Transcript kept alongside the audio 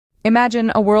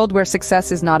Imagine a world where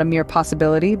success is not a mere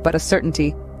possibility, but a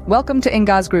certainty. Welcome to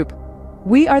Engaz Group.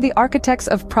 We are the architects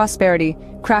of prosperity,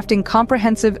 crafting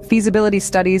comprehensive feasibility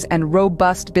studies and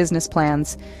robust business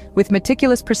plans. With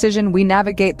meticulous precision, we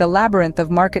navigate the labyrinth of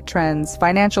market trends,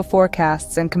 financial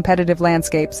forecasts, and competitive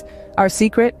landscapes. Our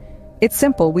secret? It's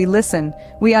simple. We listen,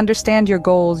 we understand your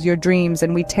goals, your dreams,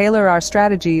 and we tailor our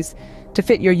strategies to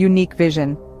fit your unique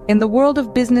vision. In the world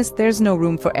of business, there's no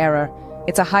room for error.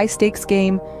 It's a high-stakes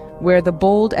game where the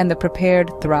bold and the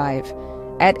prepared thrive.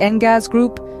 At Engaz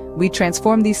Group, we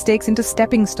transform these stakes into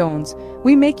stepping stones.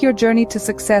 We make your journey to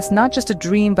success not just a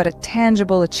dream, but a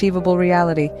tangible, achievable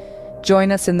reality.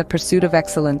 Join us in the pursuit of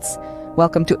excellence.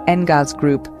 Welcome to Engaz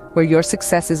Group, where your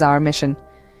success is our mission.